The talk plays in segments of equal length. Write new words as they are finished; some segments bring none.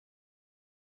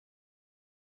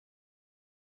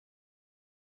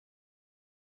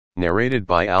Narrated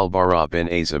by Al-Bara bin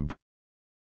Azib.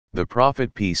 The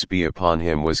Prophet peace be upon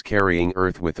him was carrying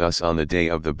earth with us on the day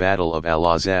of the battle of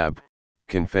Al-Ahzab,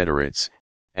 Confederates,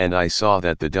 and I saw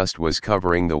that the dust was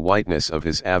covering the whiteness of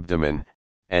his abdomen,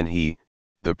 and he,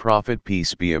 the Prophet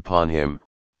peace be upon him,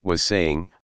 was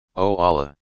saying, O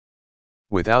Allah!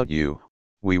 Without you,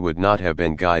 we would not have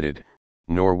been guided,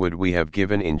 nor would we have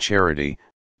given in charity,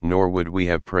 nor would we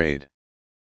have prayed.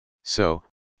 So,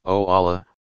 O Allah,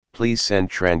 please send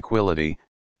tranquility,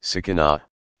 sakinah,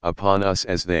 upon us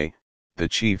as they, the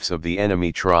chiefs of the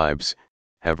enemy tribes,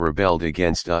 have rebelled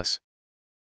against us.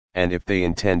 And if they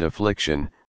intend affliction,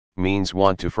 means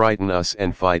want to frighten us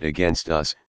and fight against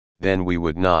us, then we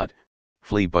would not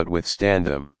flee but withstand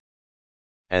them.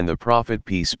 And the Prophet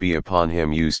peace be upon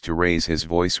him used to raise his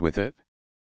voice with it.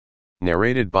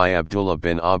 Narrated by Abdullah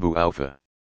bin Abu Awfa.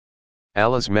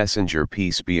 Allah's Messenger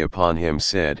peace be upon him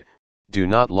said, do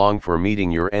not long for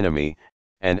meeting your enemy,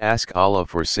 and ask Allah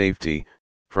for safety,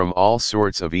 from all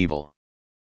sorts of evil.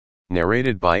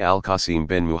 Narrated by Al-Qasim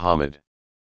bin Muhammad.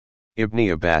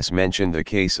 Ibn Abbas mentioned the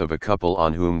case of a couple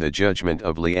on whom the judgment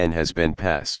of li'an has been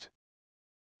passed.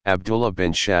 Abdullah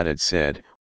bin Shaddad said,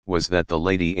 was that the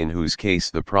lady in whose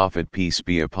case the Prophet peace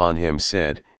be upon him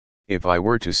said, if I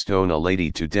were to stone a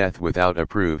lady to death without a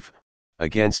proof,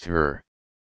 against her.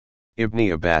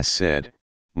 Ibn Abbas said,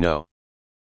 no.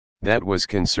 That was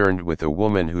concerned with a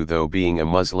woman who, though being a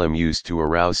Muslim, used to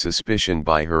arouse suspicion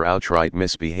by her outright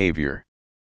misbehavior.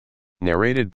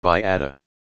 Narrated by Atta.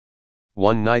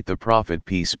 One night the Prophet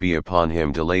peace be upon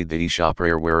him delayed the Isha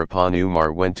prayer, whereupon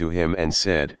Umar went to him and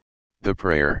said, the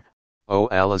prayer, O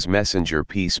Allah's Messenger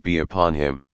peace be upon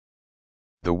him.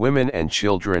 The women and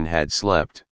children had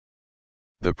slept.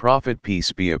 The Prophet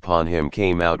peace be upon him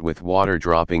came out with water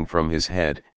dropping from his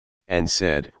head, and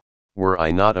said, were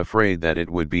I not afraid that it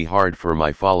would be hard for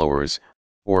my followers,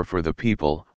 or for the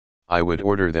people, I would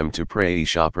order them to pray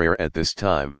Isha prayer at this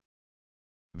time.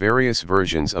 Various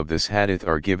versions of this hadith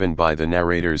are given by the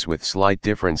narrators with slight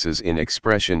differences in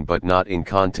expression but not in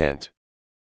content.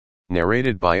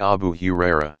 Narrated by Abu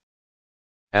Huraira.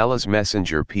 Allah's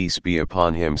Messenger peace be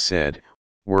upon him said,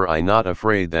 were I not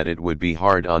afraid that it would be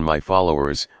hard on my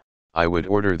followers, I would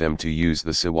order them to use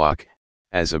the siwak,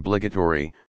 as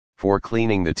obligatory, for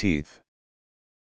cleaning the teeth.